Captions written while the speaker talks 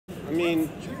I mean,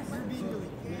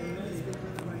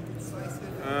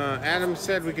 Adam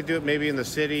said we could do it maybe in the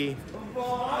city,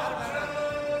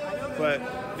 but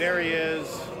there he is,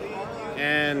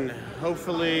 and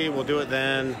hopefully we'll do it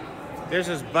then. There's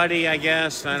his buddy, I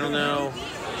guess. I don't know.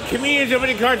 Comedians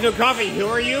opening cards, no coffee. Who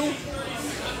are you?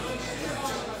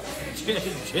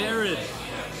 Jared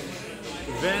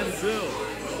Van Zyl.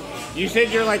 You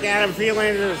said you're like Adam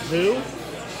Friedland. Who?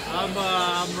 I'm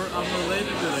related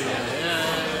to the guy.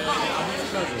 Yeah. I'm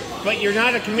his cousin. But you're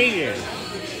not a comedian.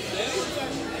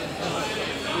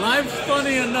 Life's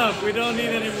funny enough. We don't need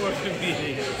any more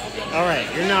comedians. All right,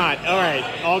 you're not. All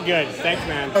right, all good. Thanks,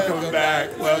 man. Welcome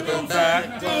back. Welcome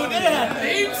back. Dude, they had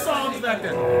theme songs back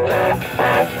then.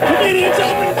 Comedians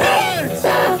open cards.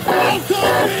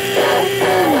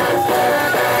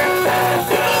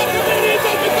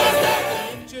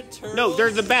 No,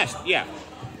 they're the best. Yeah.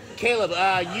 Caleb,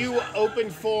 you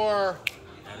opened for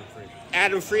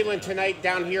Adam Friedland tonight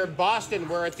down here in Boston.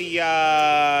 We're at the,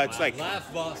 it's like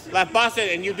Laugh Boston. Laugh Boston,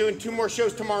 and you're doing 2 more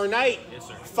shows tomorrow night. Yes,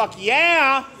 sir. Fuck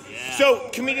yeah. So,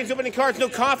 comedians opening cards, no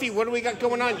coffee. What do we got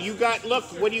going on? You got, look,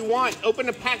 what do you want? Open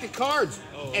a pack of cards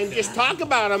and just talk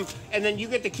about them, and then you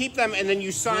get to keep them, and then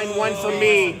you sign one for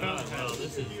me.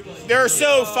 They're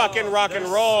so fucking rock and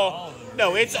roll.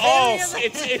 No, it's all,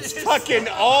 it's fucking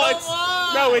all,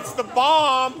 no, it's the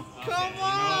bomb. Come on!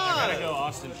 I gotta go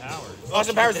Austin Powers.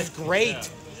 Austin Powers is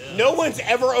great. No one's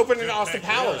ever opened an Austin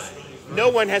Powers. No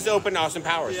one has opened Austin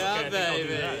Powers. Yeah, baby.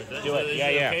 Do it.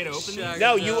 Yeah. Okay to open them?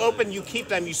 No, you open, you keep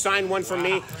them, you sign one for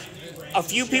me. A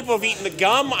few people have eaten the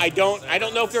gum. I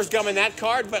don't know if there's gum in that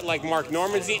card, but like Mark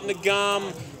Norman's eaten the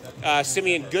gum.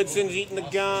 Simeon Goodson's eating the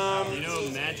gum. You know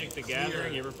Magic the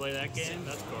Gathering? You ever play that game?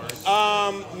 That's cards.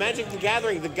 Magic the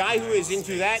Gathering. The guy who is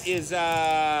into that is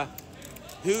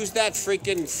who's that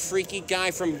freaking freaky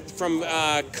guy from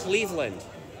Cleveland?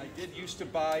 I did used to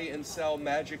buy and sell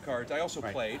Magic cards. I also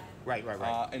played. Right.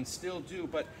 And still do,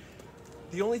 but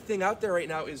the only thing out there right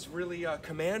now is really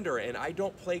Commander, and I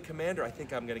don't play Commander. I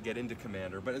think I'm going to get into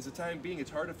Commander, but as the time being,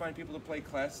 it's hard to find people to play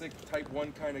classic Type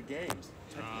 1 kind of games.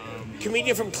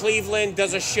 Comedian from Cleveland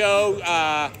does a show.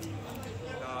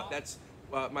 That's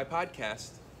my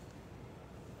podcast,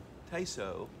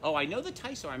 Tyso. Oh, I know the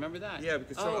Tyso. I remember that. Yeah,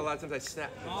 because a lot of times I snap.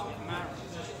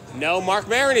 No, Mark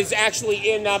Maron is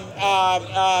actually in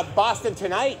Boston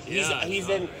tonight. He's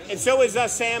in, and so is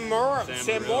Sam Morrow.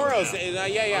 Sam Morrow's.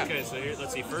 Yeah. Okay, so here,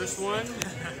 let's see. First one.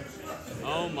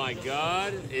 Oh my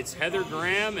God! It's Heather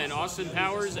Graham and Austin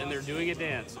Powers, and they're doing a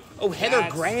dance. Oh, Heather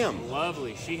That's Graham.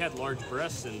 Lovely. She had large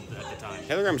breasts at the time.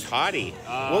 Heather Graham's hottie.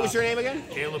 What was your name again?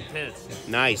 Caleb Pitts.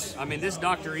 Nice. I mean, this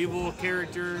Dr. Evil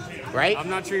character. Right. I'm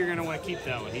not sure you're gonna want to keep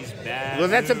that one. He's bad. Well,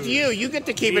 that's news. up to you. You get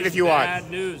to keep it He's if you want. Bad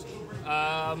news.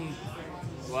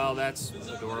 Well, that's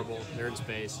adorable. They're in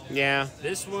space. Yeah.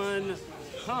 This one,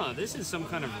 this is some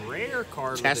kind of rare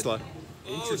card. Tesla.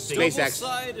 Interesting. SpaceX.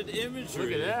 Double-sided imagery.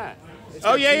 Look at that. It's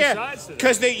Oh got two yeah. sides to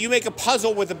Because you make a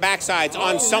puzzle with the backsides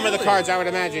on some of the really? cards. I would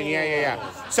imagine. Yeah.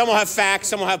 Some will have facts.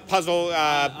 Some will have puzzle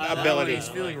abilities. He's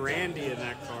feeling Randy in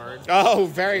that card. Oh,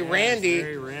 very Randy.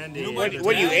 Very Randy. You know,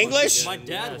 What are you, English? My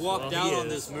dad Yes, walked well, out he on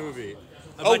is. this movie.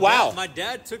 Oh, wow. My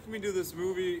dad took me to this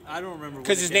movie. I don't remember.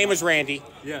 Because his name was Randy.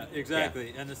 Yeah,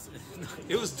 exactly. And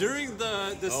it was during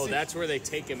the Oh, scene. that's where they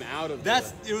take him out of.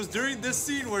 It was during this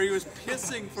scene where he was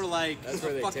pissing for like That's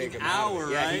where a they fucking take him out. hour,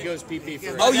 Yeah, right? he goes pee-pee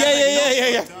for. Oh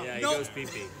yeah. Yeah, he No. goes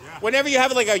pee-pee. Whenever you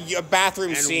have like a bathroom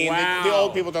And scene, wow. the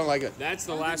old people don't like it. That's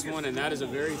the last one, and that is a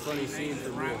very funny scene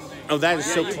from this. Oh, that is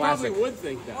so You classic. probably would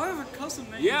think that. I have a custom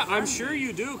made. Yeah, I'm sure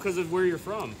you do because of where you're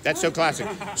from. That's so classic.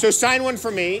 So sign one for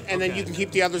me, and then you can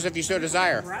keep the others if you so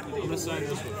desire. I'm gonna sign this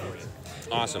one for you.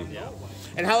 Awesome.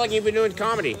 And how long have you been doing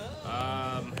comedy?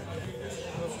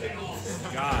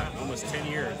 God, almost 10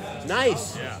 years.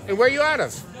 Nice. Yeah. And where are you out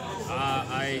of?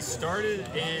 I started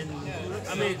in,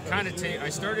 I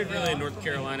started really in North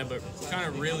Carolina, but kind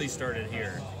of really started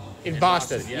here. In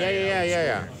Boston. Yeah.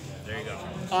 Yeah. There you go.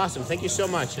 Awesome. Thank you so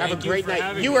much. Have Thank a you great for night.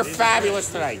 having You me. were These are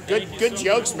fabulous tonight. Good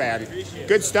jokes, man.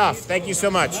 Good stuff. Thank you so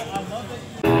much.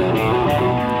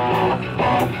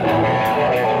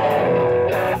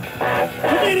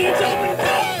 Comedians open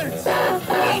cards.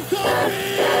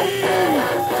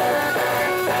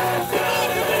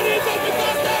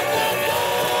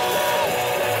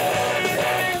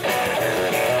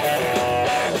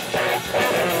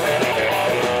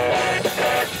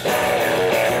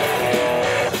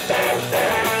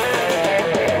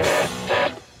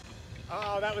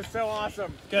 Oh, that was so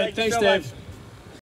awesome. Good. Thank you Thanks, so Dave. much.